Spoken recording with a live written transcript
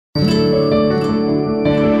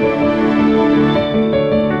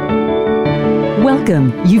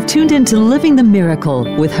Welcome. You've tuned into Living the Miracle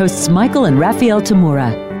with hosts Michael and Raphael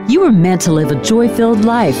Tamura. You were meant to live a joy-filled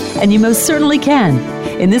life, and you most certainly can.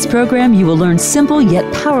 In this program, you will learn simple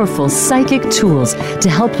yet powerful psychic tools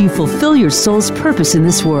to help you fulfill your soul's purpose in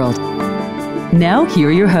this world. Now, here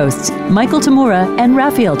are your hosts, Michael Tamura and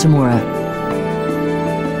Raphael Tamura.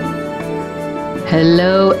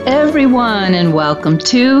 Hello, everyone, and welcome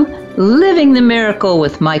to Living the Miracle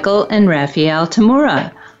with Michael and Raphael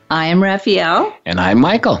Tamura. I am Raphael. And I'm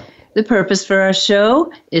Michael. The purpose for our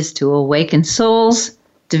show is to awaken souls,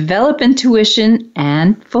 develop intuition,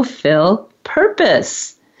 and fulfill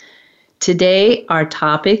purpose. Today, our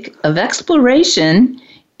topic of exploration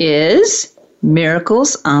is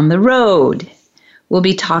miracles on the road. We'll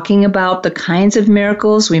be talking about the kinds of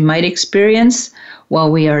miracles we might experience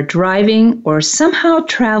while we are driving or somehow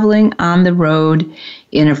traveling on the road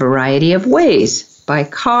in a variety of ways, by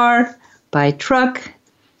car, by truck,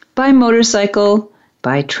 by motorcycle,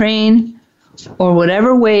 by train, or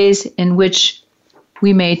whatever ways in which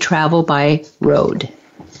we may travel by road.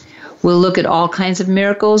 We'll look at all kinds of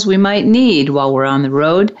miracles we might need while we're on the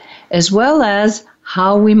road, as well as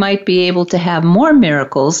how we might be able to have more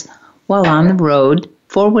miracles while on the road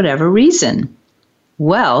for whatever reason.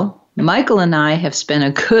 Well, Michael and I have spent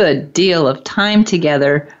a good deal of time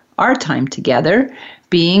together, our time together,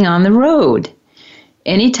 being on the road.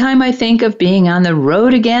 Anytime I think of being on the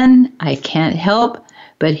road again, I can't help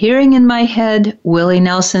but hearing in my head Willie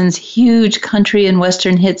Nelson's huge country and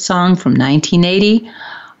western hit song from 1980,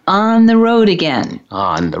 On the Road Again.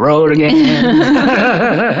 On the road again.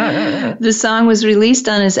 The song was released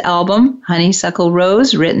on his album, Honeysuckle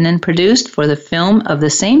Rose, written and produced for the film of the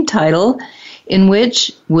same title, in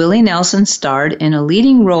which Willie Nelson starred in a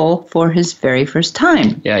leading role for his very first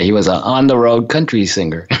time. Yeah, he was an on-the-road country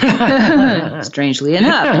singer. Strangely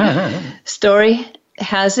enough. Story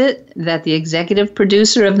has it that the executive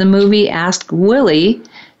producer of the movie asked Willie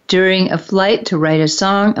during a flight to write a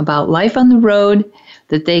song about life on the road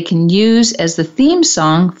that they can use as the theme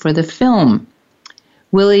song for the film.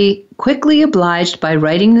 Willie quickly obliged by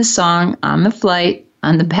writing the song on the flight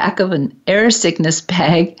on the back of an air sickness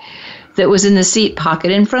bag that was in the seat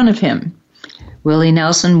pocket in front of him. Willie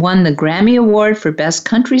Nelson won the Grammy Award for Best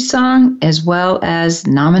Country Song, as well as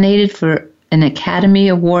nominated for an Academy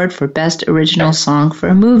Award for Best Original Song for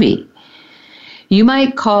a Movie. You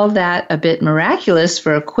might call that a bit miraculous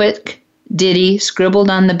for a quick ditty scribbled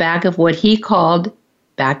on the back of what he called,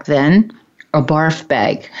 back then, a barf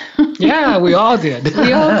bag. Yeah, we all did.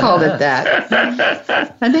 We all called it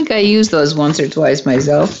that. I think I used those once or twice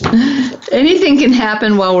myself. Anything can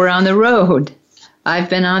happen while we're on the road. I've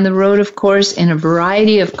been on the road, of course, in a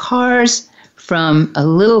variety of cars, from a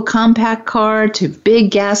little compact car to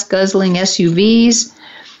big gas-guzzling SUVs,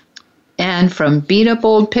 and from beat-up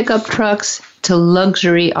old pickup trucks to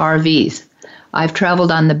luxury RVs. I've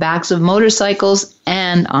traveled on the backs of motorcycles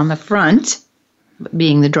and on the front,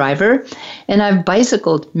 being the driver, and I've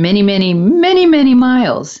bicycled many, many, many, many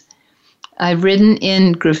miles. I've ridden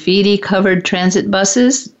in graffiti-covered transit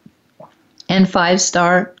buses and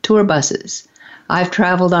five-star tour buses. I've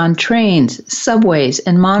traveled on trains, subways,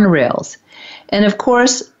 and monorails. And of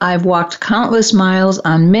course, I've walked countless miles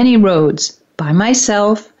on many roads by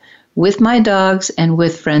myself, with my dogs, and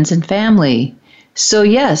with friends and family. So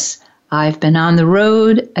yes, I've been on the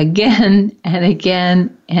road again and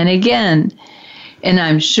again and again. And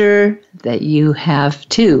I'm sure that you have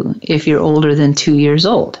too, if you're older than 2 years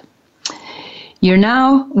old.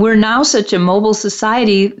 We're now such a mobile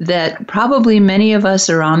society that probably many of us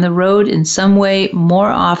are on the road in some way more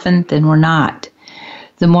often than we're not.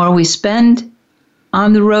 The more we spend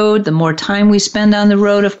on the road, the more time we spend on the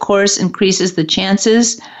road, of course, increases the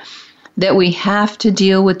chances that we have to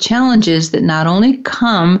deal with challenges that not only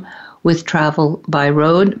come with travel by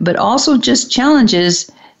road, but also just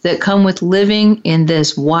challenges that come with living in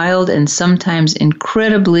this wild and sometimes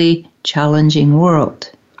incredibly challenging world.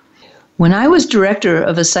 When I was director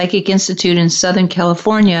of a psychic institute in Southern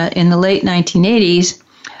California in the late 1980s,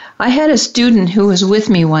 I had a student who was with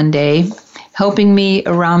me one day, helping me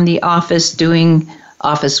around the office doing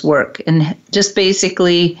office work and just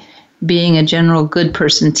basically being a general good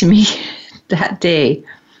person to me that day.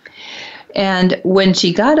 And when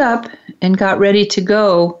she got up and got ready to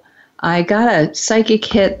go, I got a psychic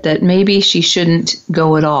hit that maybe she shouldn't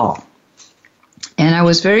go at all. And I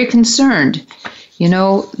was very concerned. You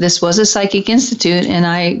know, this was a psychic institute, and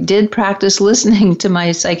I did practice listening to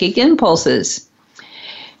my psychic impulses.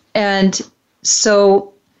 And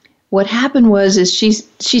so what happened was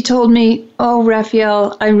she told me, "Oh,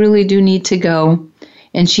 Raphael, I really do need to go."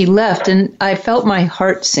 And she left, and I felt my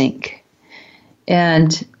heart sink.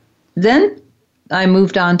 And then I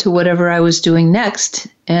moved on to whatever I was doing next.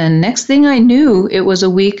 And next thing I knew, it was a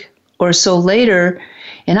week or so later,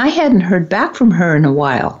 and I hadn't heard back from her in a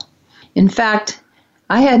while. In fact,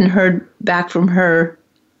 I hadn't heard back from her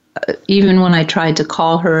even when I tried to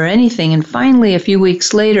call her or anything. And finally, a few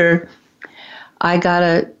weeks later, I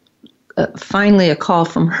got finally a call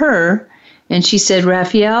from her, and she said,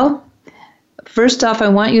 Raphael, first off, I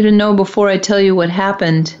want you to know before I tell you what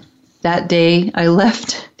happened that day I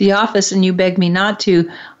left the office and you begged me not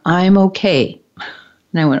to, I'm okay.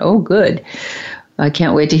 And I went, oh, good. I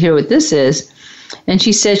can't wait to hear what this is. And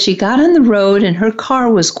she said she got on the road and her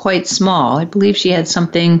car was quite small. I believe she had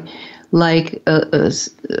something like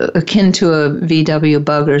akin to a VW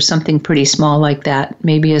Bug or something pretty small like that,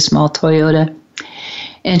 maybe a small Toyota.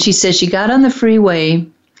 And she said she got on the freeway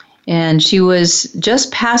and she was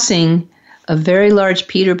just passing a very large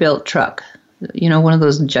Peterbilt truck, you know, one of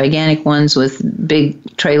those gigantic ones with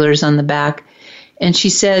big trailers on the back. And she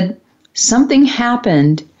said something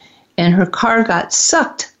happened and her car got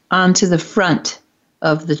sucked onto the front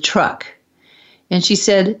of the truck. And she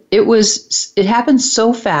said it happened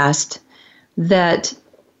so fast that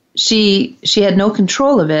she had no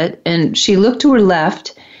control of it, and she looked to her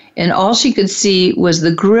left, and all she could see was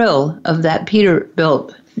the grill of that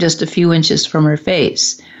Peterbilt just a few inches from her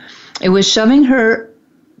face. It was shoving her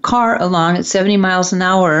car along at 70 miles an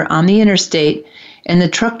hour on the interstate, and the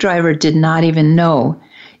truck driver did not even know.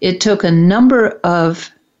 It took a number of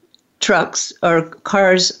trucks or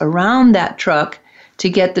cars around that truck to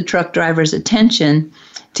get the truck driver's attention,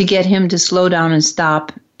 to get him to slow down and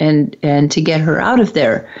stop and to get her out of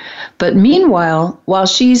there. But meanwhile, while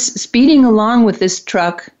she's speeding along with this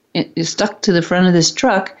truck, stuck to the front of this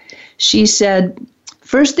truck, she said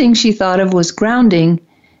first thing she thought of was grounding.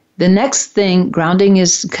 The next thing, grounding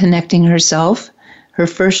is connecting herself, her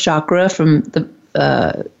first chakra from the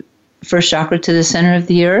first chakra to the center of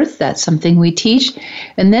the earth. That's something we teach.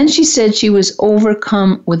 And then she said she was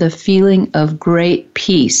overcome with a feeling of great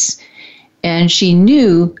peace. And she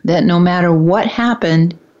knew that no matter what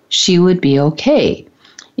happened, she would be okay.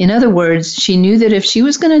 In other words, she knew that if she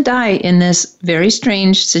was going to die in this very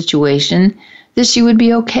strange situation, that she would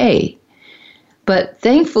be okay. But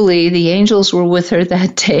thankfully, the angels were with her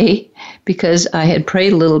that day because I had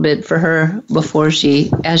prayed a little bit for her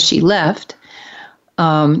as she left.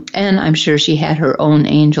 And I'm sure she had her own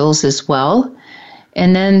angels as well.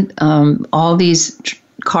 And then all these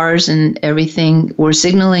cars and everything were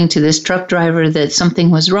signaling to this truck driver that something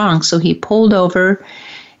was wrong. So he pulled over,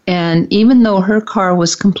 and even though her car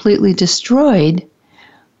was completely destroyed,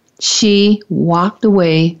 she walked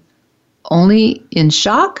away only in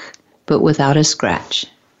shock, but without a scratch.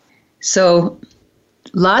 So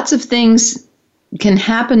lots of things can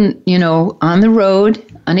happen, you know, on the road,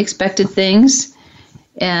 unexpected things.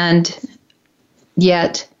 And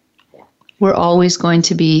yet, we're always going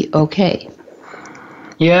to be okay.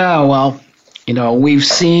 Yeah, well, you know, we've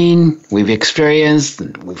experienced,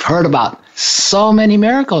 we've heard about so many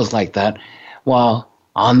miracles like that while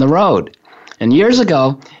on the road. And years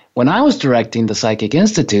ago, when I was directing the Psychic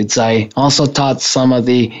Institutes, I also taught some of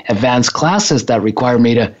the advanced classes that required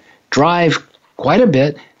me to drive quite a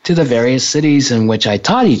bit to the various cities in which I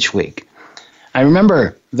taught each week. I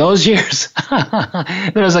remember those years.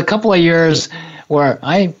 There was a couple of years where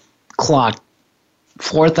I clocked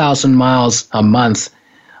 4,000 miles a month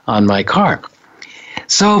on my car.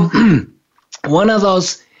 So one of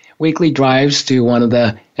those weekly drives to one of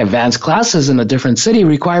the advanced classes in a different city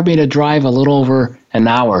required me to drive a little over an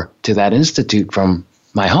hour to that institute from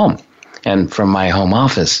my home and from my home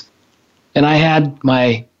office. And I had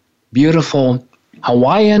my beautiful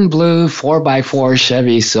Hawaiian blue 4x4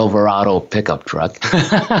 Chevy Silverado pickup truck.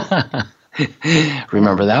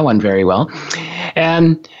 Remember that one very well.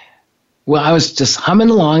 And well, I was just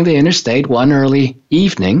humming along the interstate one early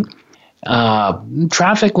evening.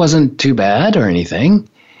 Traffic wasn't too bad or anything.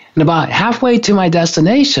 And about halfway to my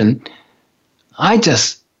destination, I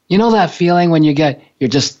just, you know that feeling when you're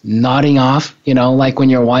just nodding off, you know, like when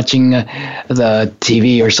you're watching the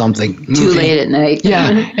TV or something. Too late at night.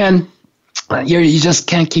 Yeah, and you just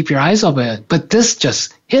can't keep your eyes open. But this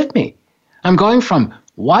just hit me. I'm going from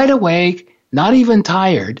wide awake, not even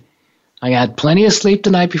tired. I had plenty of sleep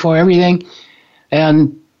the night before everything,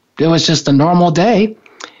 and it was just a normal day.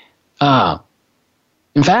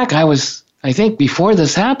 In fact, I think before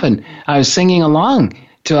this happened, I was singing along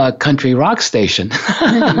to a country rock station.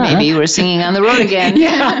 Maybe you were singing on the road again.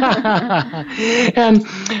 Yeah. And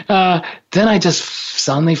then I just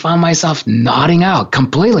suddenly found myself nodding out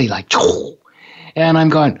completely, like, and I'm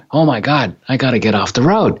going, oh my God, I got to get off the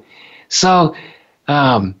road. So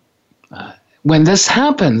when this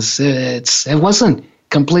happens, it wasn't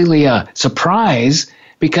completely a surprise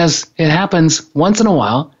because it happens once in a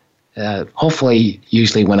while, hopefully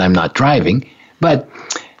usually when I'm not driving. But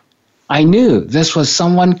I knew this was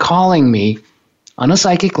someone calling me on a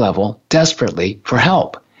psychic level desperately for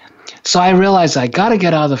help. So I realized I got to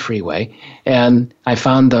get out of the freeway, and I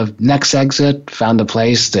found the next exit, found a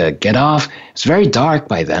place to get off. It's very dark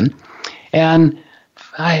by then, and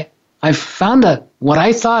I found what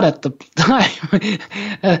I thought at the time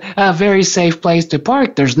a very safe place to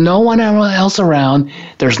park. There's no one else around.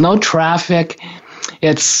 There's no traffic.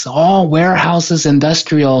 It's all warehouses,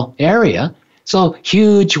 industrial area. So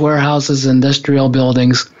huge warehouses, industrial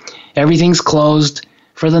buildings. Everything's closed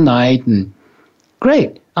for the night, and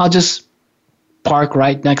great. I'll just park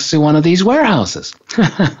right next to one of these warehouses.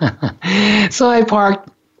 So I parked,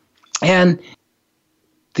 and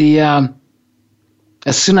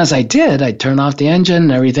as soon as I did, I turned off the engine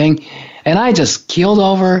and everything, and I just keeled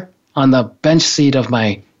over on the bench seat of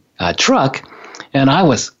my truck, and I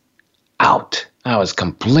was out. I was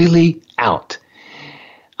completely out.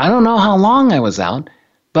 I don't know how long I was out,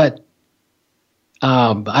 but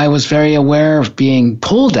I was very aware of being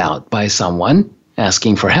pulled out by someone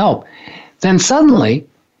asking for help. Then suddenly,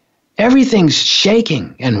 everything's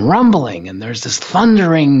shaking and rumbling, and there's this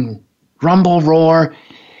thundering rumble roar,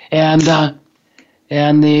 and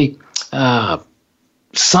the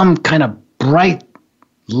some kind of bright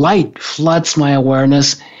light floods my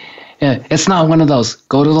awareness. It's not one of those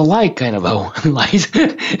go to the light kind of a light.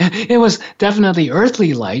 It was definitely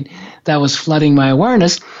earthly light that was flooding my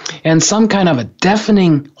awareness, and some kind of a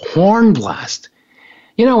deafening horn blast.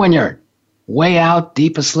 You know, when you're way out,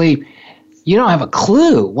 deep asleep, you don't have a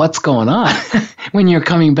clue what's going on when you're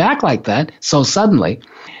coming back like that so suddenly.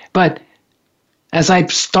 But as I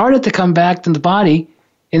started to come back to the body,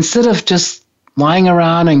 instead of just lying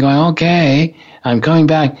around and going, okay, I'm coming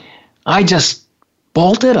back, I just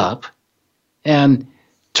bolted up and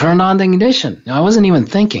turned on the ignition. I wasn't even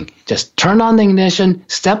thinking. Just turned on the ignition,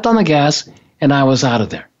 stepped on the gas, and I was out of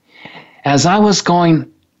there. As I was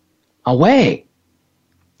going away,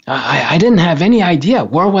 I didn't have any idea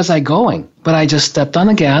where was I going, but I just stepped on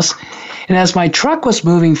the gas. And as my truck was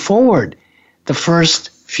moving forward the first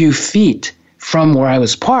few feet from where I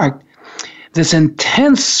was parked, this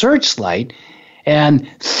intense searchlight and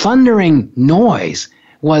thundering noise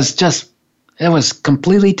was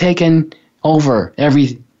completely taken over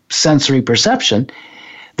every sensory perception.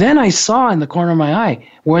 Then I saw in the corner of my eye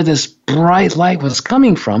where this bright light was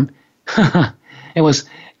coming from. It was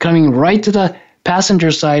coming right to the passenger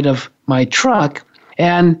side of my truck,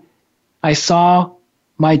 and I saw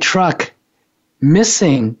my truck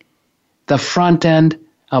missing the front end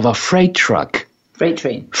of a freight truck. Freight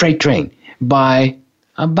train. By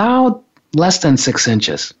about less than 6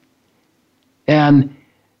 inches. And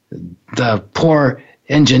the poor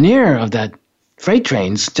engineer of that freight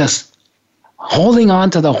train's just holding on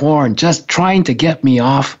to the horn, just trying to get me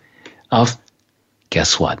off of,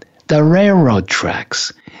 guess what? The railroad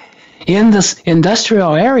tracks. In this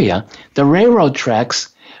industrial area, the railroad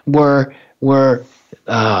tracks were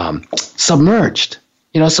submerged.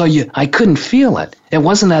 So I couldn't feel it. It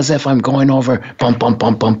wasn't as if I'm going over bump, bump,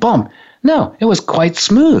 bump, bump, bump. No, it was quite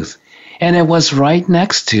smooth. And it was right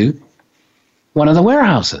next to one of the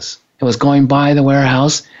warehouses. It was going by the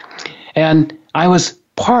warehouse. And I was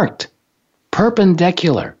parked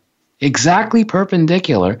perpendicular, exactly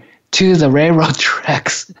perpendicular to the railroad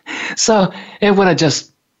tracks. So it would have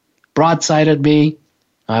just broadsided me.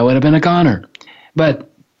 I would have been a goner. But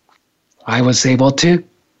I was able to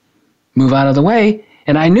move out of the way,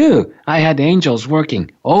 and I knew I had angels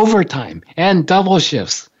working overtime and double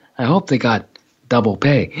shifts. I hope they got double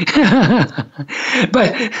pay.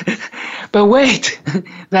 But wait,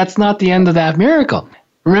 that's not the end of that miracle.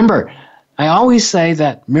 Remember, I always say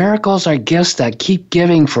that miracles are gifts that keep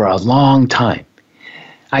giving for a long time.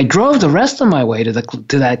 I drove the rest of my way to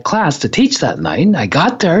that class to teach that night. I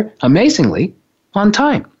got there, amazingly, on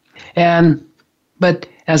time. But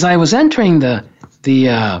as I was entering the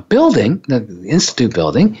building, the institute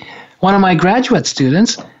building, one of my graduate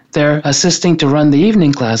students, they're assisting to run the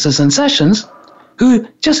evening classes and sessions, who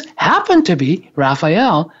just happened to be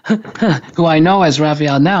Raphael, who I know as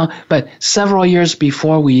Raphael now, but several years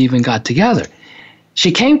before we even got together.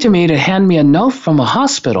 She came to me to hand me a note from a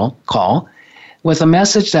hospital call with a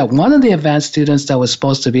message that one of the advanced students that was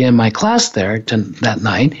supposed to be in my class there that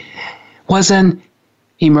night was in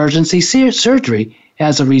emergency surgery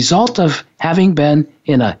as a result of having been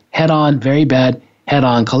in a very bad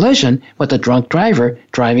head-on collision with a drunk driver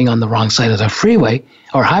driving on the wrong side of the freeway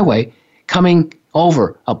or highway coming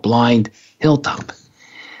over a blind hilltop.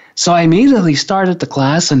 So I immediately started the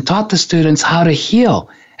class and taught the students how to heal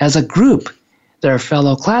as a group, their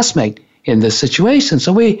fellow classmate in this situation.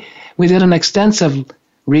 So we did an extensive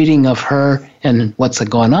reading of her and what's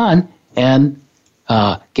going on and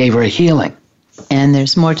gave her a healing. And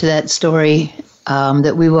there's more to that story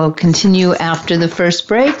that we will continue after the first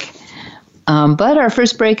break. But our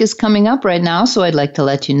first break is coming up right now, so I'd like to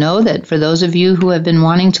let you know that for those of you who have been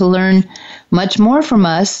wanting to learn much more from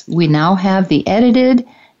us, we now have the edited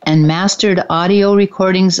and mastered audio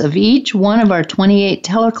recordings of each one of our 28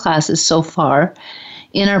 teleclasses so far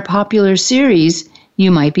in our popular series, You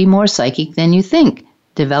Might Be More Psychic Than You Think,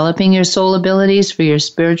 Developing Your Soul Abilities for Your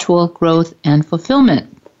Spiritual Growth and Fulfillment.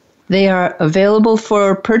 They are available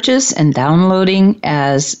for purchase and downloading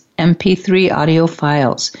as MP3 audio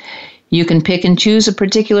files. You can pick and choose a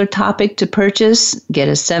particular topic to purchase, get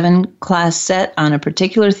a 7-class set on a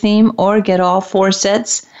particular theme, or get all 4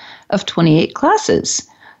 sets of 28 classes.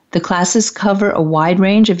 The classes cover a wide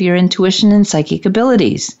range of your intuition and psychic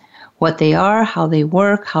abilities, what they are, how they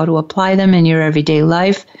work, how to apply them in your everyday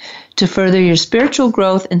life to further your spiritual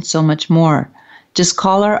growth, and so much more. Just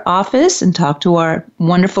call our office and talk to our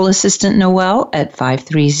wonderful assistant, Noelle, at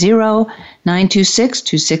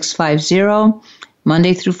 530-926-2650,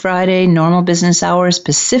 Monday through Friday, normal business hours,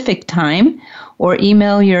 Pacific time, or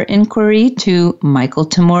email your inquiry to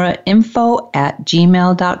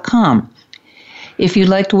michaeltamurainfo@gmail.com. If you'd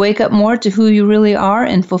like to wake up more to who you really are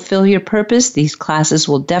and fulfill your purpose, these classes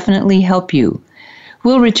will definitely help you.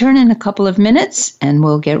 We'll return in a couple of minutes, and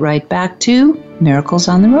we'll get right back to Miracles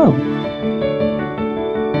on the Road.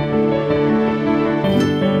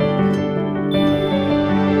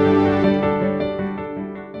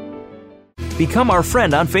 Become our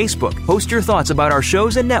friend on Facebook. Post your thoughts about our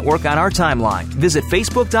shows and network on our timeline. Visit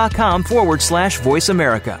facebook.com/Voice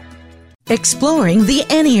America. Exploring the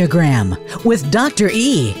Enneagram with Dr.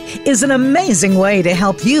 E is an amazing way to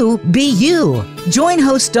help you be you. Join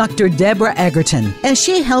host Dr. Deborah Egerton as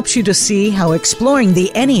she helps you to see how exploring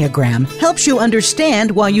the Enneagram helps you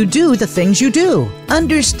understand why you do the things you do.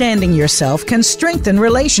 Understanding yourself can strengthen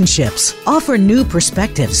relationships, offer new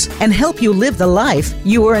perspectives, and help you live the life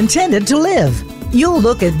you were intended to live. You'll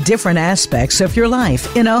look at different aspects of your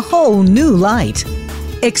life in a whole new light.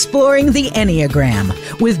 Exploring the Enneagram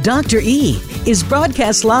with Dr. E is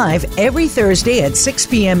broadcast live every Thursday at 6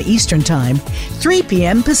 p.m. Eastern Time, 3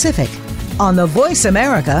 p.m. Pacific, on the Voice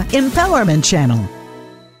America Empowerment Channel.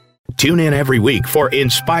 Tune in every week for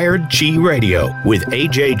Inspired Chi Radio with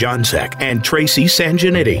AJ Johnsek and Tracy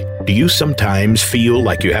Sanginetti. Do you sometimes feel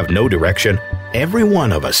like you have no direction? Every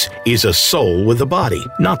one of us is a soul with a body,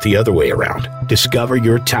 not the other way around. Discover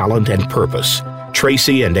your talent and purpose.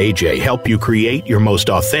 Tracy and AJ help you create your most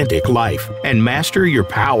authentic life and master your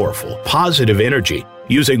powerful, positive energy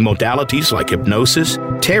using modalities like hypnosis,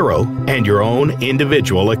 tarot, and your own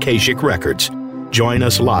individual Akashic records. Join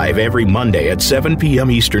us live every Monday at 7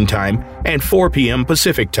 p.m. Eastern Time and 4 p.m.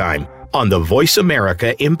 Pacific Time on the Voice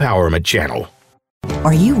America Empowerment Channel.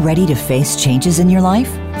 Are you ready to face changes in your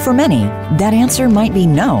life? For many, that answer might be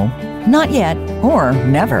no, not yet, or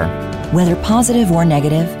never. Whether positive or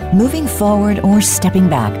negative, moving forward or stepping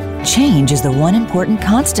back, change is the one important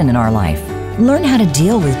constant in our life. Learn how to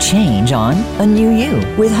deal with change on A New You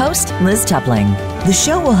with host Liz Tupling. The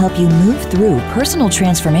show will help you move through personal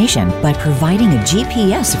transformation by providing a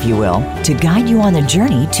GPS, if you will, to guide you on the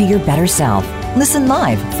journey to your better self. Listen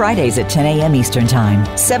live Fridays at 10 a.m. Eastern Time,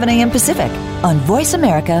 7 a.m. Pacific on Voice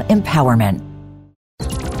America Empowerment.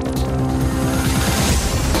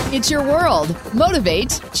 It's your world.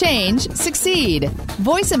 Motivate, change, succeed.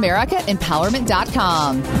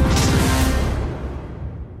 VoiceAmericaEmpowerment.com.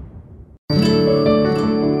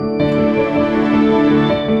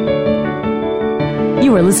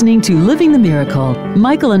 You are listening to Living the Miracle.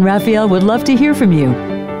 Michael and Raphael would love to hear from you.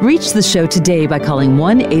 Reach the show today by calling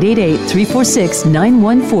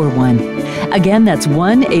 1-888-346-9141. Again, that's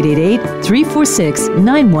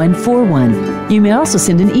 1-888-346-9141. You may also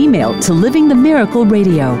send an email to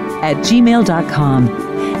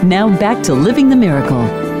livingthemiracleradio@gmail.com. Now back to Living the Miracle.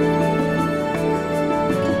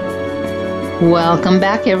 Welcome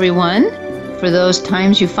back, everyone. For those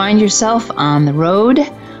times you find yourself on the road,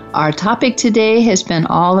 our topic today has been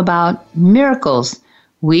all about miracles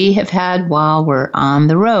we have had while we're on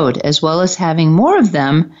the road, as well as having more of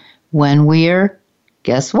them when we're,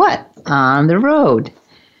 guess what, on the road.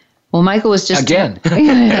 Well, Michael was just... Again.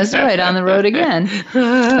 That's right, on the road again.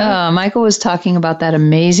 Michael was talking about that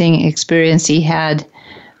amazing experience he had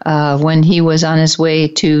when he was on his way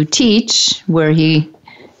to teach, where he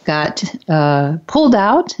got pulled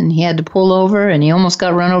out, and he had to pull over, and he almost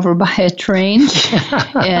got run over by a train.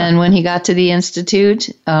 And when he got to the institute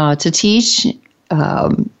to teach,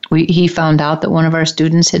 he found out that one of our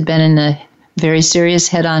students had been in a very serious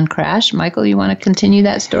head-on crash. Michael, you want to continue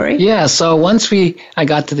that story? Yeah, so once I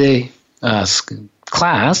got to the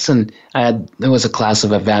class, and it was a class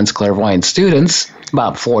of advanced clairvoyant students,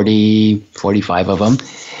 about 45 of them.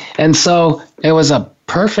 And so it was a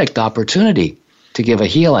perfect opportunity to give a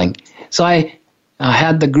healing. So I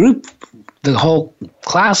had the group, the whole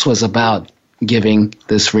class was about giving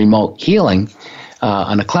this remote healing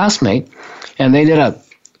on a classmate, and they did a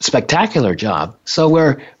spectacular job. So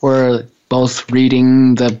we're both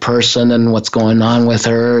reading the person and what's going on with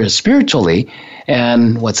her spiritually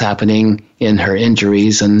and what's happening in her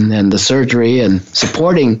injuries and the surgery, and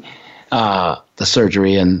supporting the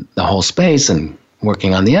surgery and the whole space and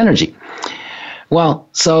working on the energy. Well,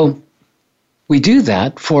 so we do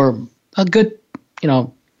that for a good,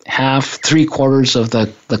 half, 3/4 of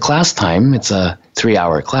the class time. It's a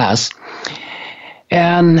 3-hour class.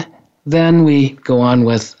 And then we go on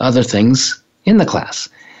with other things in the class.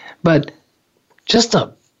 But just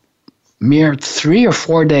a mere 3 or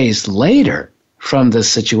 4 days later from this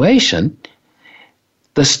situation,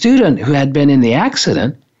 the student who had been in the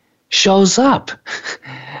accident shows up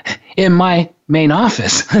in my main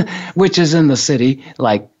office, which is in the city,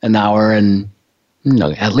 like an hour and,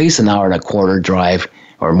 at least an hour and a quarter drive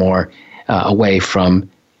or more away from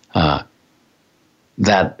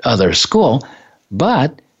that other school.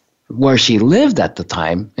 But where she lived at the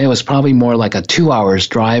time, it was probably more like a 2 hours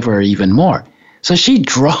drive or even more. So she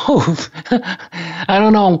drove. I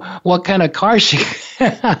don't know what kind of car she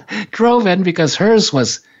drove in, because hers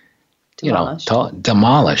was,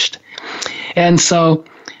 demolished. And so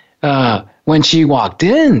when she walked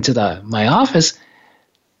into my office,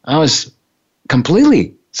 I was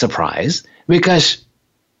completely surprised, because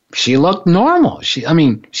she looked normal.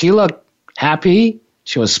 She looked happy.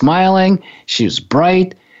 She was smiling. She was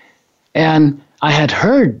bright. And I had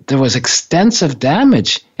heard there was extensive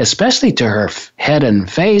damage, especially to her head and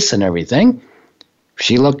face and everything.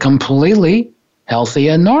 She looked completely healthy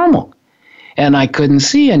and normal. And I couldn't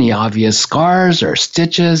see any obvious scars or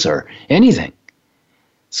stitches or anything.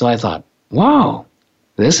 So I thought, wow,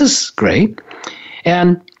 this is great.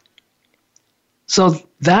 And so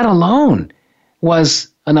that alone was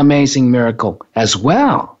an amazing miracle as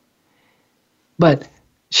well. But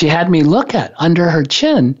she had me look at under her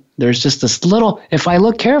chin. There's just this little, if I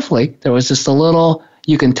look carefully, there was just a little,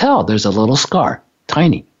 you can tell there's a little scar,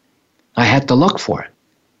 tiny. I had to look for it.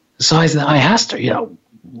 So I asked her,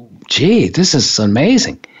 gee, this is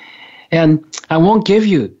amazing. And I won't give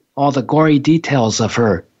you all the gory details of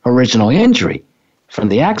her original injury from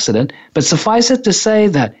the accident, but suffice it to say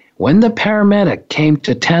that when the paramedic came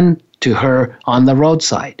to tend to her on the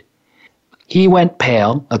roadside, he went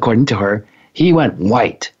pale, according to her. He went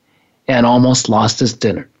white and almost lost his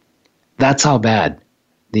dinner. That's how bad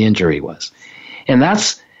the injury was. And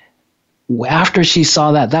that's, after she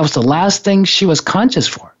saw that was the last thing she was conscious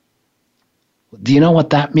for. Do you know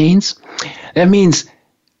what that means? It means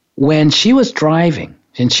when she was driving,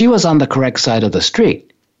 and she was on the correct side of the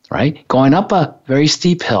street, right? Going up a very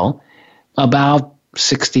steep hill, about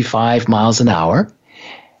 65 miles an hour,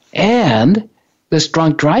 and this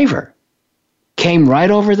drunk driver came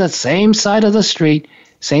right over the same side of the street,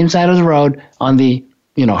 same side of the road on the,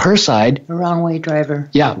 her side. The wrong way driver.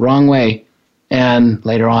 Yeah, wrong way. And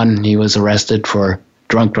later on, he was arrested for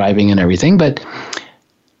drunk driving and everything. But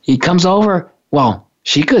he comes over. Well,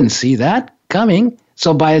 she couldn't see that coming.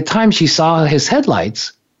 So by the time she saw his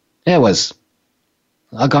headlights, it was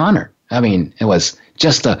a goner. It was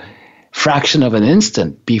just a fraction of an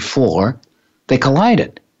instant before they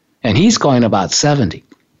collided. And he's going about 70.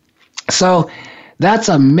 So that's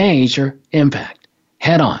a major impact,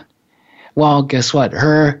 head on. Well, guess what?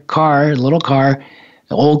 Her car, little car,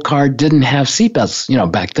 the old car, didn't have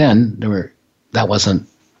seatbelts. Back then, that wasn't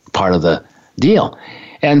part of the deal.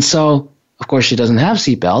 And so, of course, she doesn't have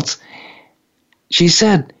seatbelts. She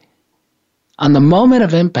said, on the moment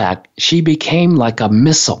of impact, she became like a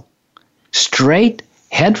missile, straight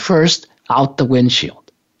head first out the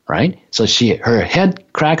windshield, right? So her head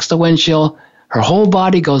cracks the windshield, her whole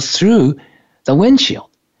body goes through the windshield,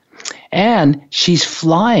 and she's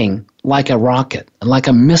flying like a rocket, like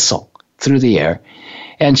a missile through the air.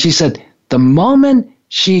 And she said the moment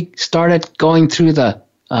she started going through the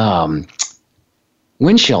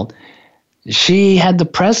windshield, she had the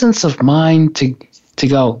presence of mind to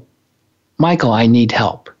go, Michael, I need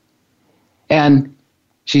help. And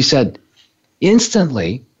she said,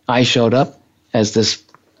 instantly, I showed up as this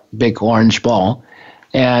big orange ball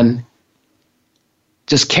and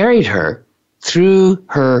just carried her through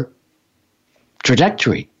her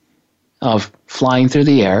trajectory of flying through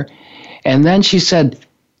the air. And then she said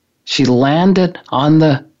she landed on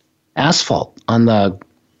the asphalt, on the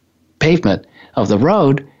pavement of the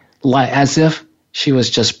road, as if she was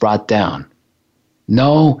just brought down.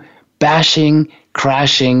 No bashing,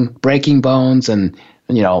 crashing, breaking bones, and,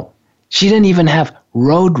 she didn't even have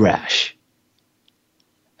road rash.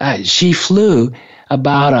 She flew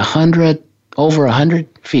about over 100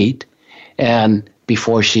 feet, and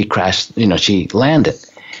before she crashed, she landed.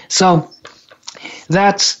 So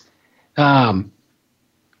that's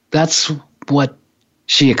what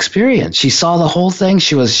she experienced. She saw the whole thing.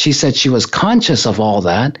 She said she was conscious of all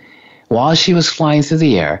that while she was flying through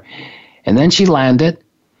the air, and then she landed,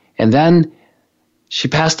 and then she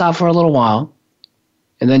passed out for a little while,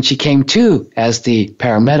 and then she came to as the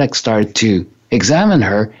paramedics started to examine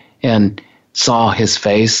her and saw his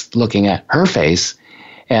face looking at her face,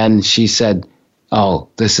 and she said, "Oh,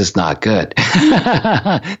 this is not good,"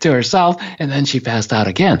 to herself, and then she passed out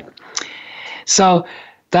again. So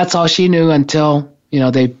that's all she knew until,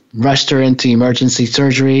 they rushed her into emergency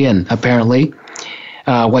surgery, and apparently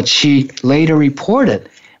what she later reported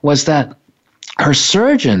was that her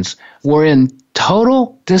surgeons were in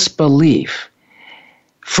total disbelief.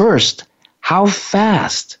 First, how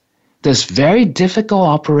fast this very difficult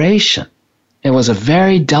operation, it was a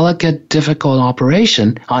very delicate, difficult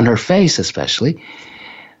operation on her face especially,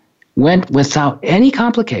 went without any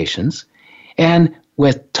complications and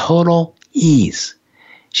with total ease.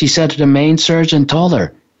 She said the main surgeon told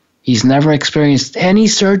her he's never experienced any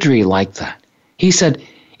surgery like that. He said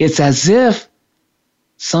it's as if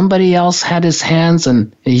somebody else had his hands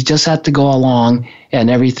and he just had to go along and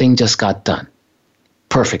everything just got done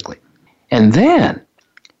perfectly. And then,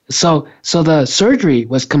 so the surgery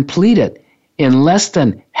was completed in less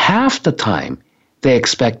than half the time they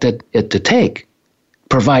expected it to take,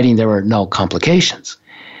 providing there were no complications.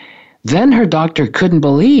 Then her doctor couldn't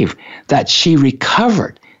believe that she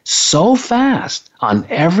recovered so fast on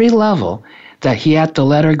every level that he had to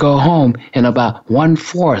let her go home in about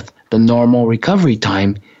 1/4 the normal recovery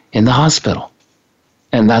time in the hospital.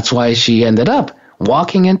 And that's why she ended up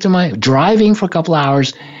driving for a couple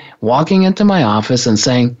hours, walking into my office and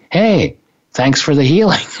saying, "Hey, thanks for the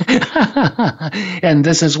healing." And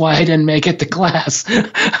this is why I didn't make it to class.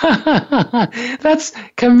 That's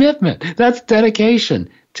commitment. That's dedication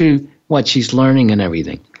to what she's learning and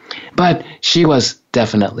everything. But she was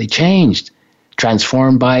definitely changed,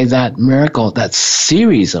 transformed by that miracle, that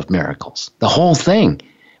series of miracles. The whole thing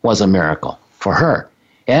was a miracle for her,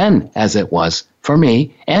 and as it was for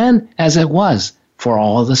me, and as it was for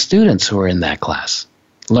all of the students who were in that class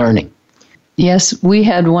learning. Yes, we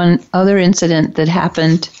had one other incident that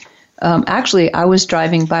happened. Actually, I was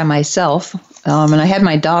driving by myself, and I had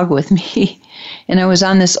my dog with me, and I was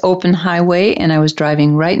on this open highway, and I was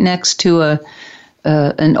driving right next to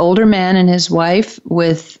an older man and his wife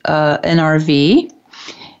with an RV,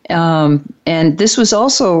 and this was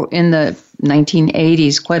also in the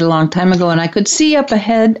 1980s, quite a long time ago, and I could see up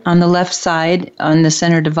ahead on the left side on the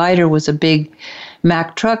center divider was a big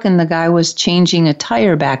Mack truck, and the guy was changing a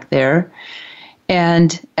tire back there.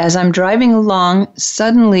 And as I'm driving along,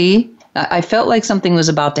 suddenly I felt like something was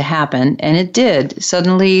about to happen, and it did.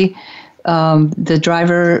 Suddenly, the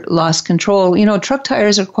driver lost control. Truck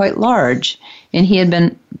tires are quite large, and he had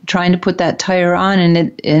been trying to put that tire on, and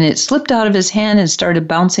it slipped out of his hand and started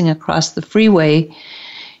bouncing across the freeway.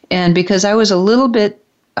 And because I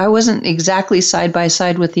wasn't exactly side by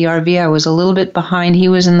side with the RV, I was a little bit behind. He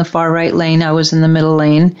was in the far right lane, I was in the middle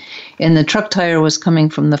lane, and the truck tire was coming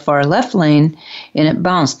from the far left lane, and it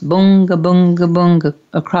bounced boonga, boonga, boonga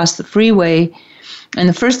across the freeway. And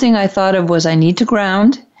the first thing I thought of was I need to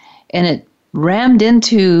ground, and it rammed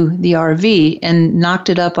into the RV and knocked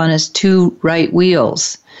it up on its two right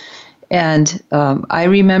wheels. And I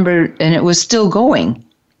remember, and it was still going.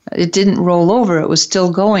 It didn't roll over. It was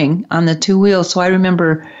still going on the two wheels. So I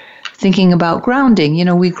remember thinking about grounding.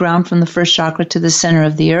 We ground from the first chakra to the center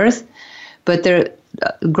of the earth. But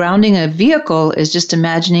grounding a vehicle is just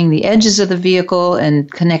imagining the edges of the vehicle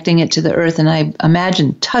and connecting it to the earth. And I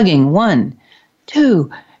imagined tugging 1, 2,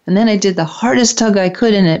 and then I did the hardest tug I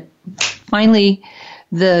could, and it finally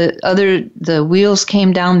the wheels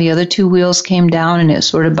came down, the other two wheels came down, and it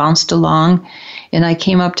sort of bounced along. And I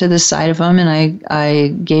came up to the side of him, and I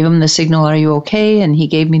gave him the signal, "Are you okay?" And he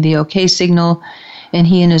gave me the okay signal, and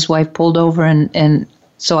he and his wife pulled over, and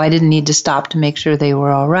so I didn't need to stop to make sure they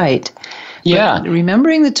were all right. Yeah. But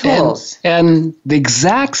remembering the tools. And the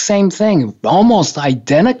exact same thing, almost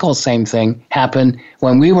identical same thing happened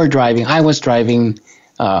when we were driving. I was driving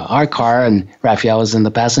our car, and Raphael was in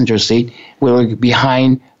the passenger seat. We were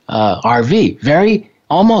behind RV. Very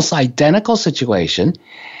almost identical situation.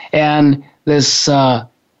 And this,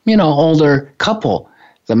 older couple,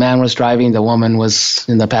 the man was driving, the woman was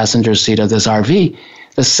in the passenger seat of this RV.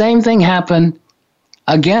 The same thing happened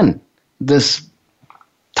again. This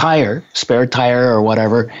spare tire or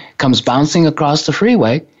whatever, comes bouncing across the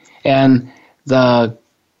freeway, and the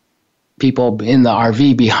people in the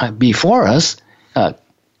RV before us,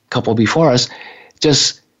 couple before us,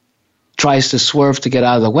 just tries to swerve to get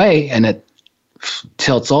out of the way, and it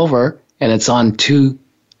tilts over, and it's on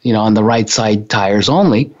on the right side tires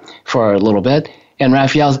only for a little bit. And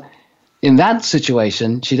Raphael, in that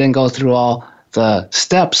situation, she didn't go through all the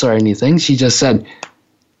steps or anything. She just said,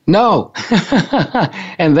 no.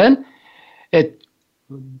 And then it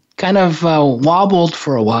kind of wobbled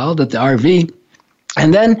for a while at the RV.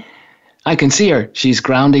 And then I can see her. She's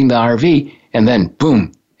grounding the RV. And then,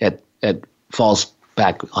 boom, it falls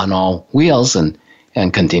back on all wheels and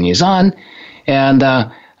continues on. And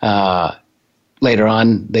later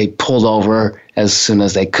on, they pulled over as soon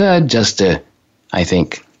as they could just to, I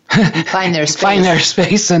think, find their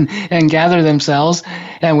space and gather themselves.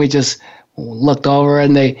 And we just looked over,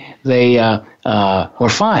 and they were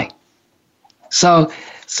fine. So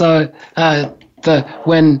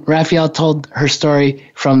when Raphael told her story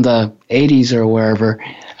from the 80s or wherever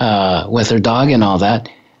with her dog and all that,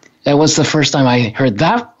 it was the first time I heard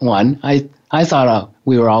that one. I thought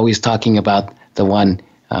we were always talking about the one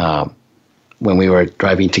when we were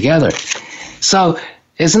driving together. So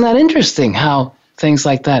isn't that interesting how things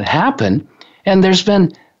like that happen? And there's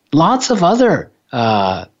been lots of other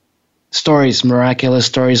stories, miraculous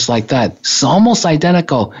stories like that. It's almost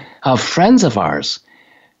identical. Friends of ours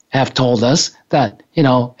have told us that,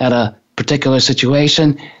 at a particular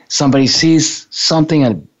situation, somebody sees something,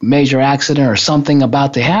 a major accident or something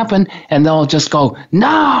about to happen, and they'll just go,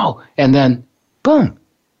 no! And then, boom,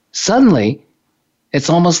 suddenly, it's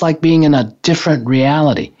almost like being in a different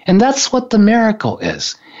reality. And that's what the miracle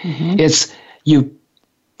is. Mm-hmm. It's you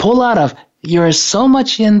pull out of, you're so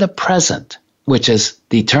much in the present, which is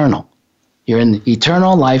the eternal. You're in the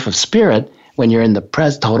eternal life of spirit when you're in the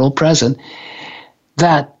total present,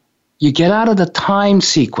 that you get out of the time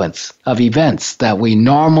sequence of events that we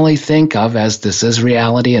normally think of as this is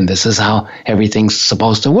reality and this is how everything's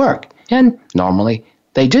supposed to work. And normally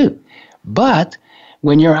they do. But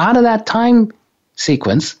when you're out of that time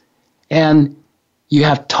sequence and you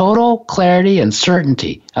have total clarity and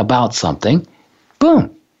certainty about something, boom,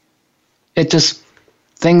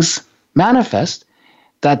 things manifest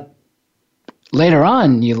that later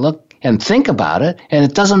on you look and think about it and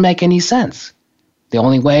it doesn't make any sense. The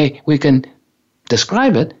only way we can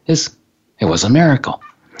describe it is it was a miracle.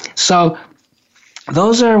 So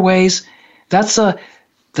those are ways, that's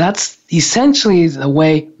essentially the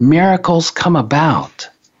way miracles come about.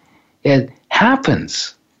 It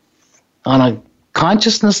happens on a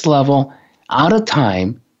consciousness level, out of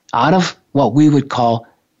time, out of what we would call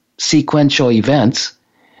sequential events.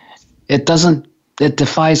 It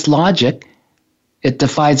defies logic. It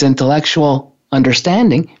defies intellectual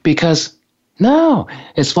understanding because, no,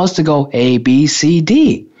 it's supposed to go A, B, C,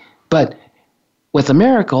 D. But with a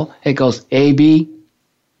miracle, it goes A, B,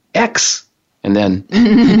 X. And then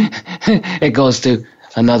it goes to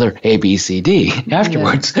another A, B, C, D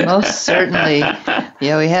afterwards. Yeah, most certainly.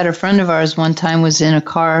 Yeah, we had a friend of ours one time was in a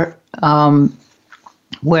car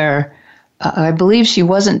where I believe she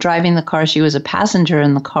wasn't driving the car. She was a passenger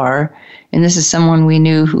in the car. And this is someone we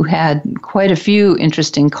knew who had quite a few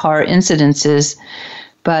interesting car incidences.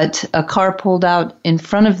 But a car pulled out in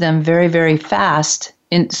front of them very, very fast,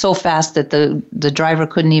 so fast that the driver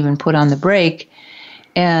couldn't even put on the brake.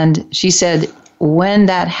 And she said when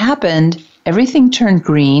that happened, everything turned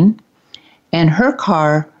green, and her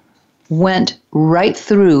car went right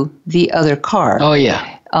through the other car. Oh,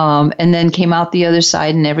 yeah. And then came out the other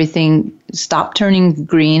side, and everything stopped turning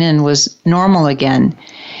green and was normal again.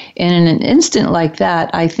 And in an instant like that,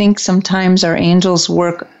 I think sometimes our angels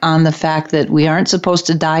work on the fact that we aren't supposed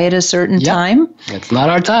to die at a certain time. It's not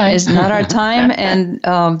our time. It's not our time, and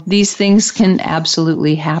these things can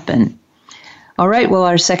absolutely happen. All right, well,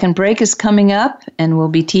 our second break is coming up, and we'll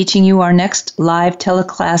be teaching you our next live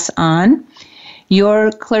teleclass on your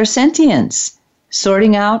clairsentience,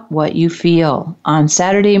 sorting out what you feel, on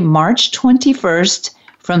Saturday, March 21st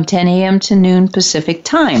from 10 a.m. to noon Pacific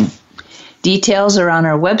time. Details are on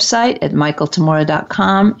our website at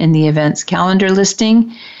michaeltamura.com in the events calendar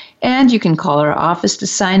listing, and you can call our office to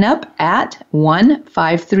sign up at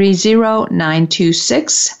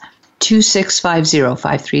 1-530-926-2650,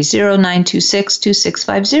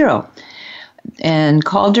 530-926-2650. and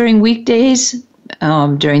call during weekdays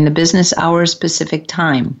during the business hours Pacific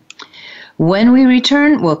time. When we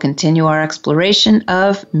return, we'll continue our exploration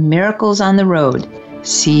of miracles on the road.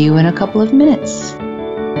 See you in a couple of minutes.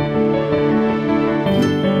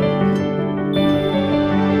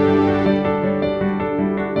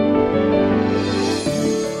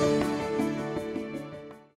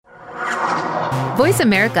 Voice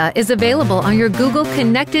America is available on your Google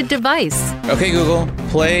connected device. Okay, Google,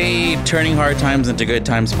 play Turning Hard Times into Good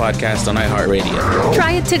Times podcast on iHeartRadio.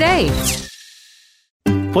 Try it today.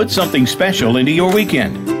 Put something special into your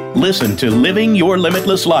weekend. Listen to Living Your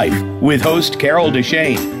Limitless Life with host Carol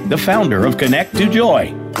Deshane, the founder of Connect to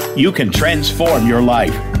Joy. You can transform your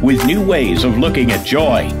life with new ways of looking at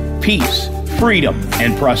joy, peace, freedom,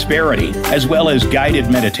 and prosperity, as well as guided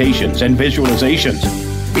meditations and visualizations.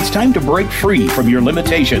 It's time to break free from your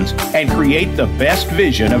limitations and create the best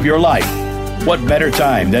vision of your life. What better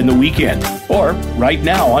time than the weekend or right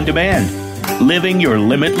now on demand? Living Your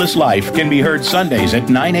Limitless Life can be heard Sundays at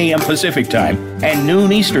 9 a.m. Pacific Time and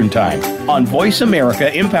noon Eastern Time on Voice America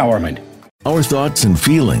Empowerment. Our thoughts and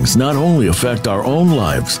feelings not only affect our own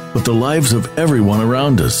lives, but the lives of everyone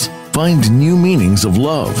around us. Find new meanings of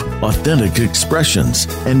love, authentic expressions,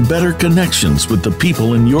 and better connections with the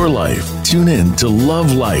people in your life. Tune in to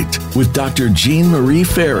Love Light with Dr. Jean Marie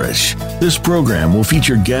Farish. This program will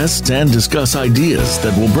feature guests and discuss ideas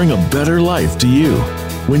that will bring a better life to you.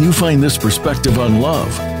 When you find this perspective on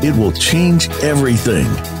love, it will change everything.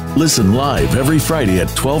 Listen live every Friday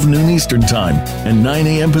at 12 noon Eastern Time and 9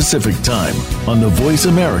 a.m. Pacific Time on the Voice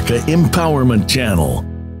America Empowerment Channel.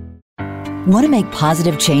 Want to make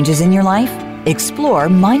positive changes in your life? Explore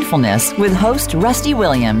mindfulness with host Rusty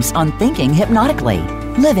Williams on Thinking Hypnotically,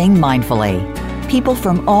 Living Mindfully. People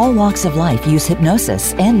from all walks of life use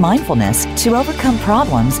hypnosis and mindfulness to overcome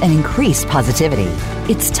problems and increase positivity.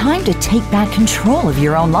 It's time to take back control of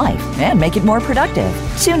your own life and make it more productive.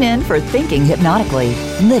 Tune in for Thinking Hypnotically,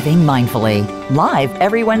 Living Mindfully, live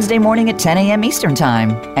every Wednesday morning at 10 a.m. Eastern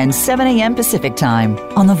Time and 7 a.m. Pacific Time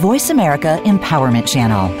on the Voice America Empowerment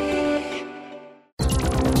Channel.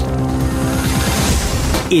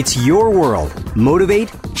 It's your world. Motivate,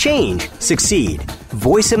 change, succeed.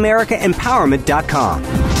 VoiceAmericaEmpowerment.com.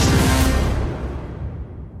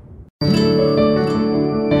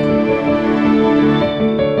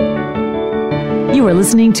 You are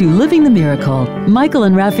listening to Living the Miracle. Michael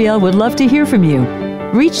and Raphael would love to hear from you.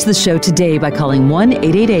 Reach the show today by calling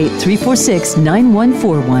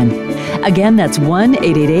 1-888-346-9141. Again, that's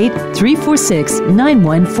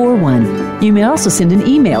 1-888-346-9141. You may also send an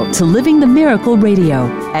email to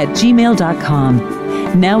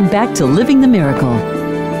livingthemiracleradio@gmail.com. Now back to Living the Miracle.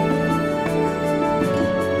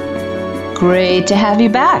 Great to have you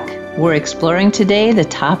back. We're exploring today the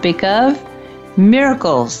topic of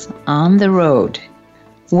miracles on the road.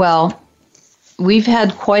 Well, we've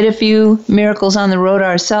had quite a few miracles on the road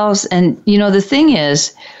ourselves, and the thing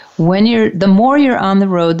is, the more you're on the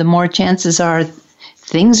road, the more chances are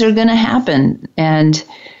things are going to happen. And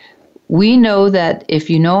we know that if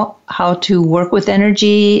you know how to work with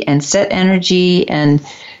energy and set energy and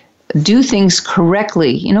do things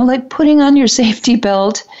correctly, like putting on your safety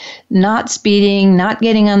belt, not speeding, not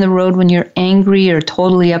getting on the road when you're angry or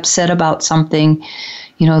totally upset about something,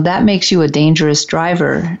 that makes you a dangerous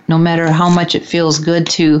driver, no matter how much it feels good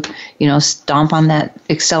to, stomp on that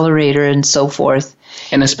accelerator and so forth.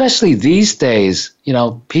 And especially these days,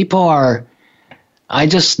 I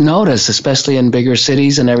just notice, especially in bigger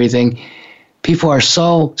cities and everything, people are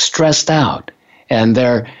so stressed out and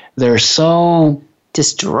they're so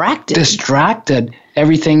distracted.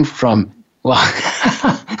 Everything from,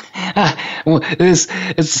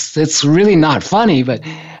 it's really not funny, but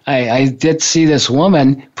I did see this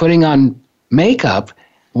woman putting on makeup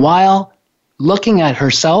while looking at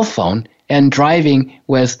her cell phone and driving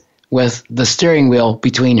with the steering wheel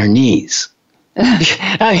between her knees.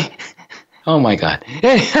 Oh my God.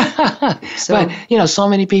 But, so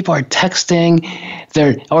many people are texting,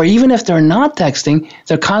 or even if they're not texting,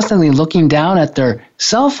 they're constantly looking down at their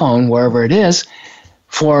cell phone, wherever it is,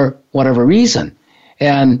 for whatever reason.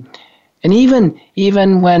 And even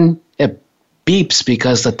when it beeps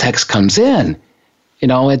because the text comes in,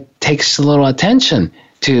 it takes a little attention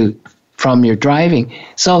from your driving.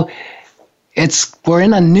 So we're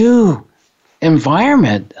in a new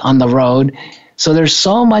environment on the road. So there's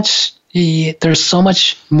so much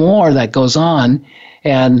more that goes on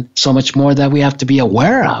and so much more that we have to be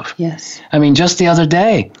aware of. Yes. I mean, just the other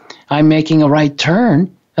day, I'm making a right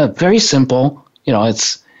turn, very simple,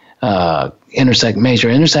 it's major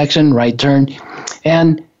intersection, right turn.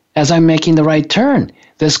 And as I'm making the right turn,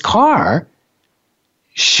 this car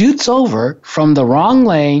shoots over from the wrong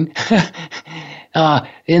lane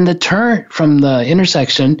in the turn from the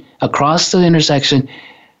intersection, across the intersection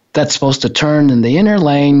that's supposed to turn in the inner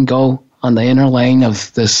lane, go on the inner lane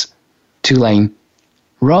of this 2-lane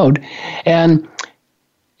road. And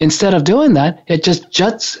instead of doing that, it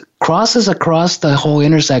just crosses across the whole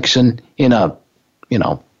intersection in a,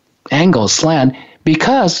 angle slant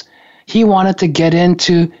because he wanted to get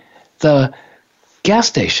into the gas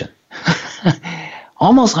station. I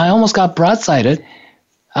almost got broadsided.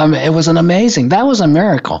 It was that was a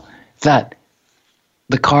miracle that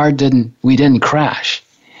we didn't crash.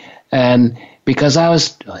 And because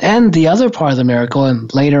and the other part of the miracle,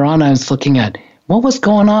 and later on I was looking at what was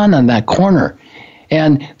going on that corner.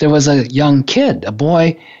 And there was a young kid, a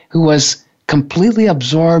boy, who was completely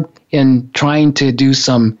absorbed in trying to do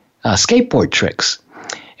some skateboard tricks.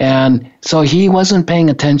 And so he wasn't paying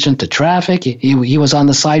attention to traffic. He was on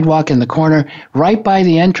the sidewalk in the corner right by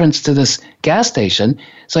the entrance to this gas station.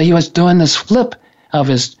 So he was doing this flip of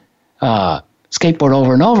his skateboard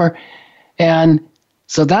over and over. And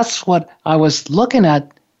so that's what I was looking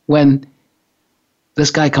at when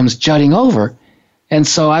this guy comes jutting over. And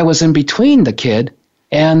so I was in between the kid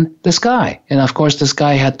and this guy. And of course, this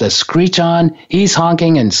guy had the screech on. He's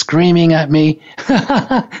honking and screaming at me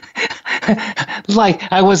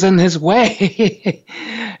like I was in his way.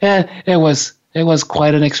 And it was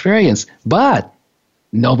quite an experience. But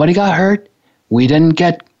nobody got hurt. We didn't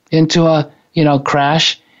get into a,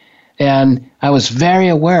 crash. And I was very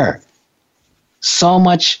aware. So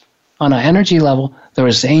much on an energy level, there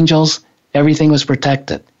was angels, everything was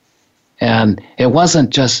protected. And it wasn't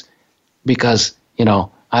just because,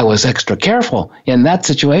 I was extra careful. In that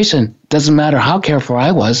situation, doesn't matter how careful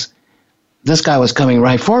I was, this guy was coming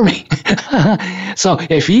right for me. So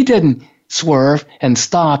if he didn't swerve and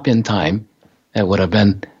stop in time, it would have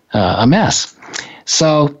been a mess.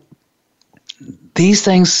 So these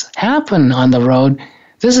things happen on the road.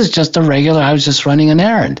 This is just I was just running an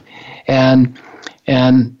errand.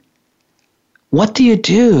 And what do you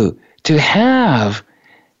do to have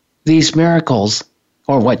these miracles,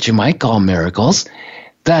 or what you might call miracles,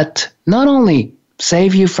 that not only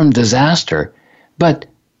save you from disaster, but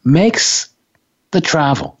makes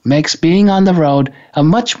being on the road a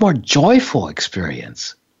much more joyful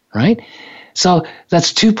experience, right? So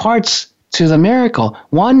that's two parts to the miracle.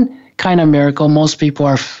 One kind of miracle most people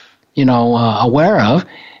are, aware of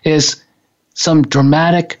is some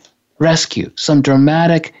dramatic rescue, some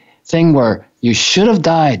dramatic thing where you should have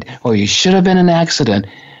died or you should have been in an accident,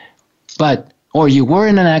 or you were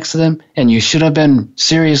in an accident and you should have been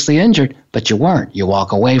seriously injured, but you weren't. You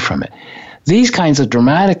walk away from it. These kinds of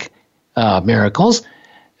dramatic miracles,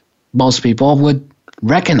 most people would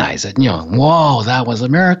recognize it. Whoa, that was a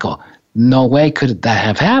miracle. No way could that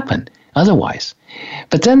have happened otherwise.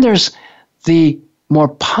 But then there's the more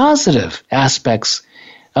positive aspects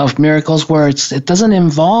of miracles where it doesn't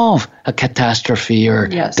involve a catastrophe or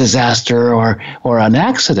disaster or an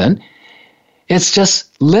accident. It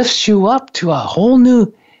just lifts you up to a whole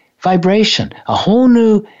new vibration, a whole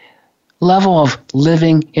new level of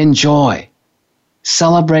living in joy,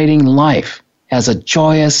 celebrating life as a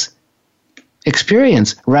joyous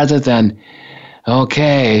experience rather than,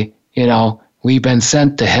 okay, we've been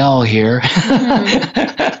sent to hell here.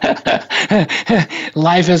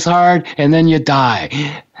 Life is hard, and then you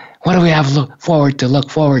die. What do we have to look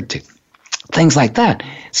forward to? Things like that.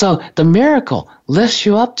 So the miracle lifts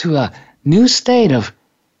you up to a new state of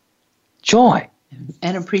joy.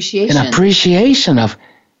 And appreciation. An appreciation of,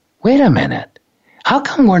 wait a minute, how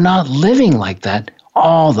come we're not living like that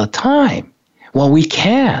all the time? Well, we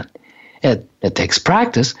can. It takes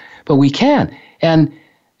practice, but we can. And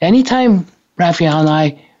anytime Raphael and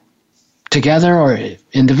I, together or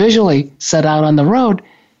individually, set out on the road,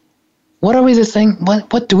 what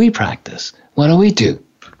do we practice? What do we do?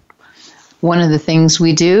 One of the things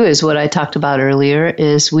we do is what I talked about earlier,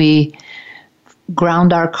 is we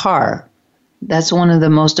ground our car. That's one of the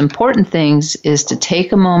most important things, is to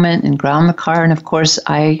take a moment and ground the car. And of course,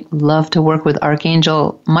 I love to work with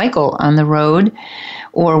Archangel Michael on the road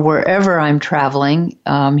or wherever I'm traveling.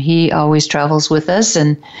 He always travels with us,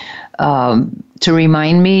 and to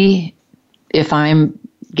remind me if I'm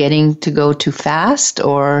getting to go too fast,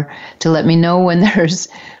 or to let me know when there's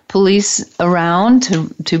police around,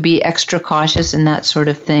 to be extra cautious and that sort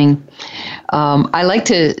of thing. I like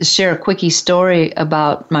to share a quickie story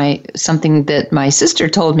about something that my sister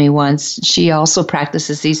told me once. She also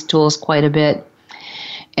practices these tools quite a bit.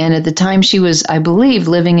 And at the time she was, I believe,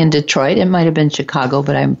 living in Detroit. It might have been Chicago,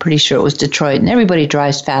 but I'm pretty sure it was Detroit. And everybody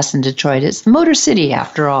drives fast in Detroit. It's the Motor City,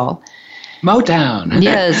 after all. Motown.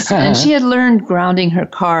 Yes, and she had learned grounding her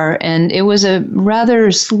car, and it was a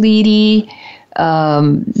rather sleety,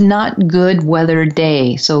 not good weather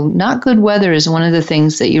day. So not good weather is one of the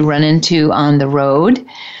things that you run into on the road.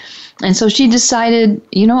 And so she decided,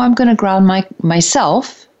 I'm going to ground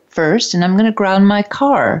myself first, and I'm going to ground my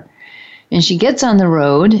car. And she gets on the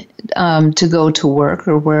road to go to work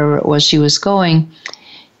or wherever it was she was going.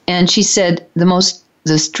 And she said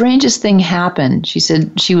the strangest thing happened. She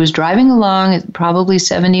said she was driving along at probably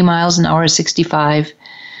 70 miles an hour, 65,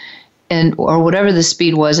 or whatever the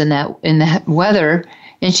speed was in that weather.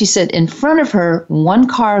 And she said in front of her, one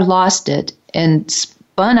car lost it and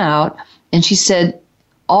spun out. And she said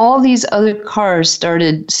all these other cars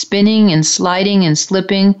started spinning and sliding and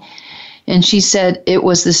slipping. And she said it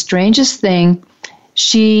was the strangest thing.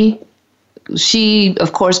 She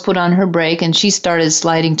of course put on her brake and she started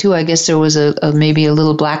sliding too. I guess there was maybe a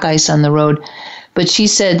little black ice on the road, but she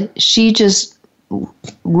said she just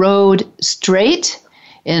rode straight,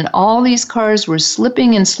 and all these cars were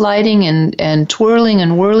slipping and sliding and twirling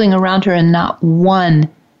and whirling around her, and not one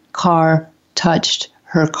car touched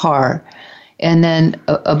her car. And then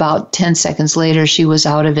about 10 seconds later, she was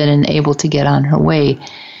out of it and able to get on her way.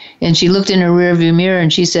 And she looked in her rearview mirror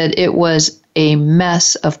and she said it was a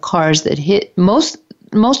mess of cars that hit. Most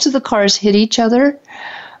of the cars hit each other,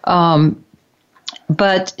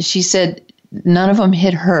 but she said none of them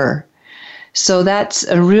hit her. So that's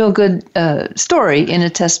a real good story in a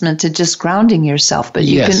testament to just grounding yourself. But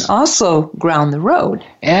you can also ground the road.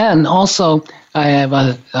 And also, I have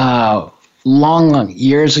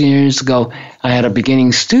years and years ago, I had a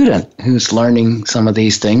beginning student who's learning some of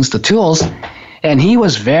these things, the tools. And he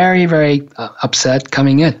was very, very upset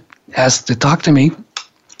coming in, asked to talk to me.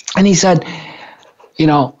 And he said,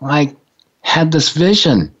 I had this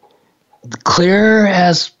vision, clear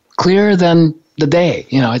than the day.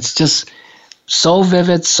 It's just so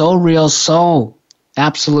vivid, so real, so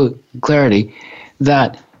absolute clarity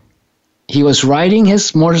that he was riding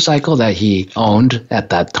his motorcycle that he owned at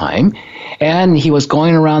that time. And he was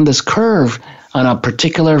going around this curve on a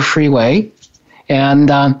particular freeway. And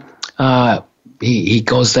he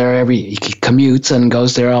goes there he commutes and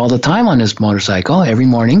goes there all the time on his motorcycle every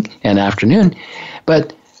morning and afternoon.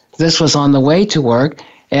 But this was on the way to work,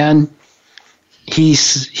 and he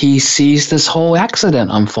sees this whole accident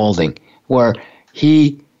unfolding where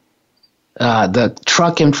the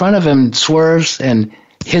truck in front of him swerves and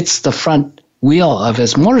hits the front wheel of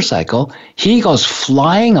his motorcycle. He goes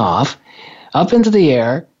flying off up into the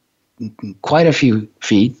air quite a few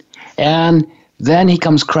feet, and then he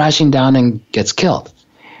comes crashing down and gets killed.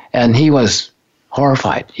 And he was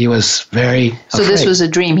horrified. He was very afraid. So this was a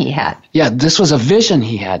dream he had? Yeah, this was a vision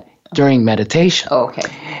he had during meditation. Oh,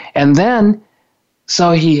 okay. And then,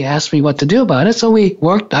 so he asked me what to do about it. So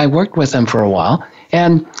I worked with him for a while.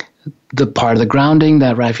 And the part of the grounding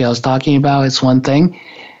that Raphael is talking about is one thing.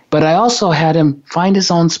 But I also had him find his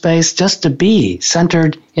own space just to be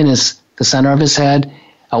centered in the center of his head,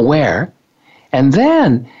 aware. And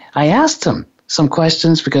then I asked him some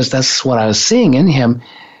questions because that's what I was seeing in him.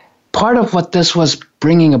 Part of what this was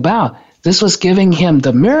bringing about, this was giving him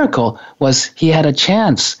the miracle, was he had a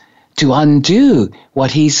chance to undo what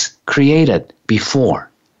he's created before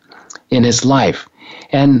in his life.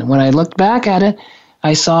 And when I looked back at it,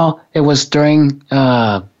 I saw it was during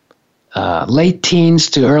late teens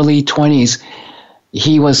to early 20s.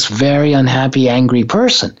 He was very unhappy, angry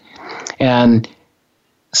person. And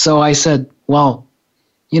so I said, well,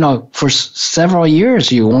 for several years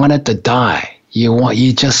you wanted to die.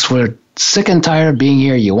 You just were sick and tired of being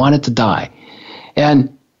here. You wanted to die.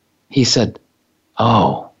 And he said,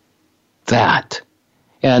 oh, that.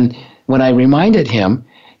 And when I reminded him,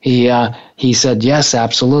 he said, yes,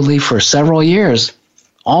 absolutely. For several years,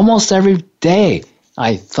 almost every day,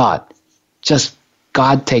 I thought, just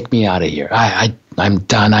God, take me out of here. I'm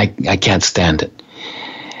done. I can't stand it.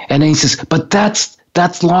 And then he says, but that's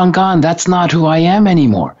long gone. That's not who I am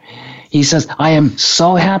anymore. He says, I am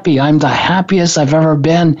so happy. I'm the happiest I've ever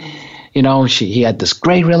been. He had this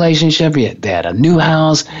great relationship. They had a new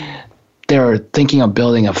house. They were thinking of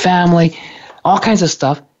building a family, all kinds of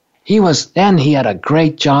stuff. He had a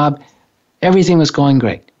great job. Everything was going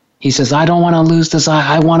great. He says, I don't want to lose this.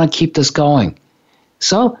 I want to keep this going.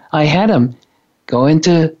 So I had him go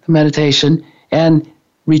into meditation and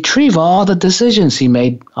retrieve all the decisions he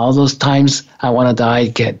made, all those times, I want to die,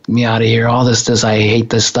 get me out of here, all this, I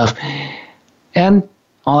hate this stuff. And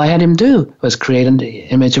all I had him do was create an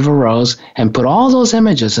image of a rose and put all those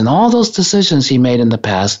images and all those decisions he made in the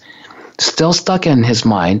past, still stuck in his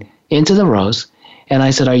mind, into the rose. And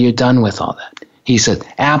I said, are you done with all that? He said,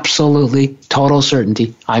 absolutely, total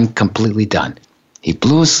certainty, I'm completely done. He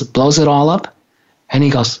blows it all up, and he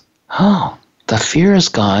goes, oh, the fear is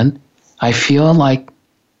gone. I feel like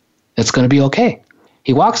it's going to be okay.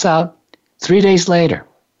 He walks out. 3 days later,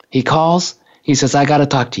 he calls. He says, I got to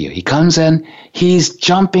talk to you. He comes in. He's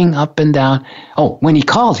jumping up and down. Oh, when he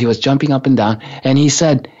called, he was jumping up and down. And he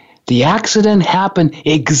said, the accident happened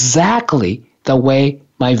exactly the way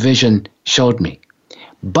my vision showed me.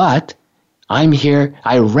 But I'm here.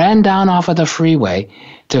 I ran down off of the freeway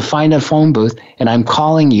to find a phone booth, and I'm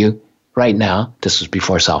calling you right now. This was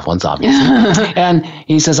before cell phones, obviously. And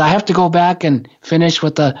he says, I have to go back and finish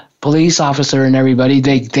with the police officer and everybody.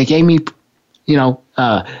 They gave me, this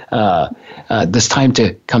time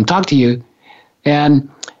to come talk to you. And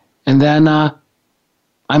then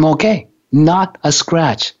I'm okay. Not a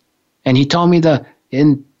scratch. And he told me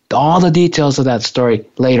in all the details of that story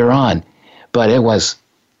later on, but it was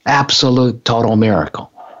absolute total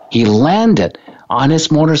miracle. He landed on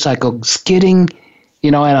his motorcycle, skidding,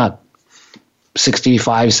 at a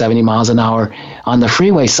 65, 70 miles an hour on the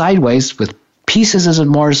freeway sideways with pieces of his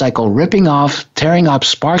motorcycle ripping off, tearing up,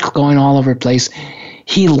 sparks going all over the place.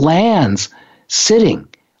 He lands sitting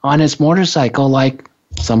on his motorcycle like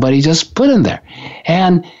somebody just put him there.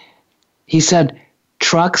 And he said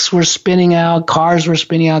trucks were spinning out, cars were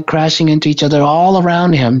spinning out, crashing into each other all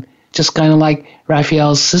around him, just kind of like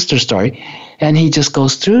Raphael's sister story. And he just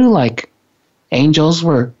goes through like angels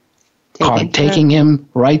were taking him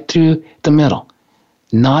right through the middle.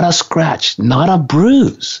 Not a scratch, not a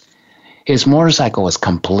bruise. His motorcycle was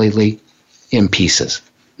completely in pieces,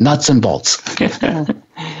 nuts and bolts.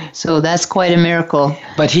 So that's quite a miracle.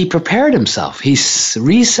 But he prepared himself. He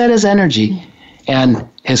reset his energy, and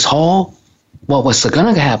his whole, what was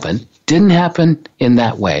going to happen, didn't happen in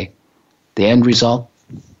that way. The end result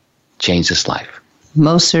changed his life.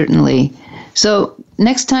 Most certainly. So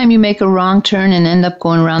next time you make a wrong turn and end up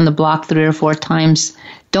going around the block 3 or 4 times,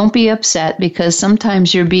 don't be upset, because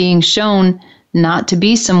sometimes you're being shown not to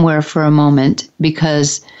be somewhere for a moment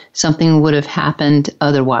because something would have happened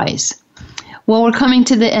otherwise. Well, we're coming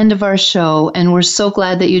to the end of our show, and we're so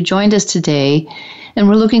glad that you joined us today. And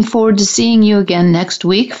we're looking forward to seeing you again next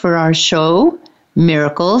week for our show,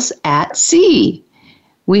 Miracles at Sea.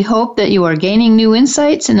 We hope that you are gaining new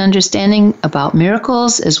insights and understanding about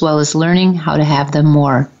miracles, as well as learning how to have them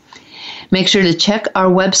more. Make sure to check our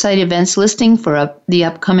website events listing for the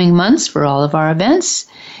upcoming months for all of our events.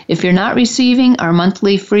 If you're not receiving our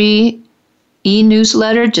monthly free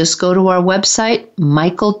e-newsletter, just go to our website,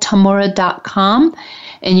 michaeltamura.com,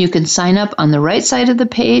 and you can sign up on the right side of the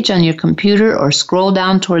page on your computer or scroll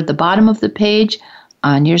down toward the bottom of the page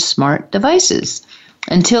on your smart devices.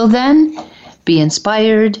 Until then, be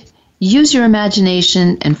inspired, use your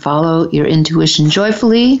imagination, and follow your intuition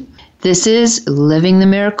joyfully. This is Living the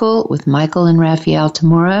Miracle with Michael and Raphael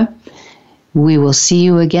Tamura. We will see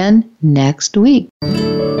you again next week.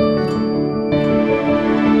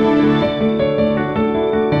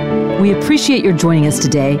 We appreciate your joining us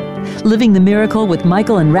today. Living the Miracle with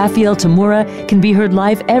Michael and Raphael Tamura can be heard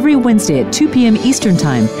live every Wednesday at 2 p.m. Eastern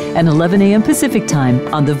Time and 11 a.m. Pacific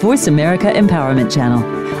Time on the Voice America Empowerment Channel.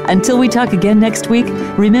 Until we talk again next week,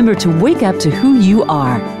 remember to wake up to who you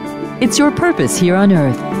are. It's your purpose here on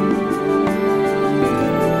Earth.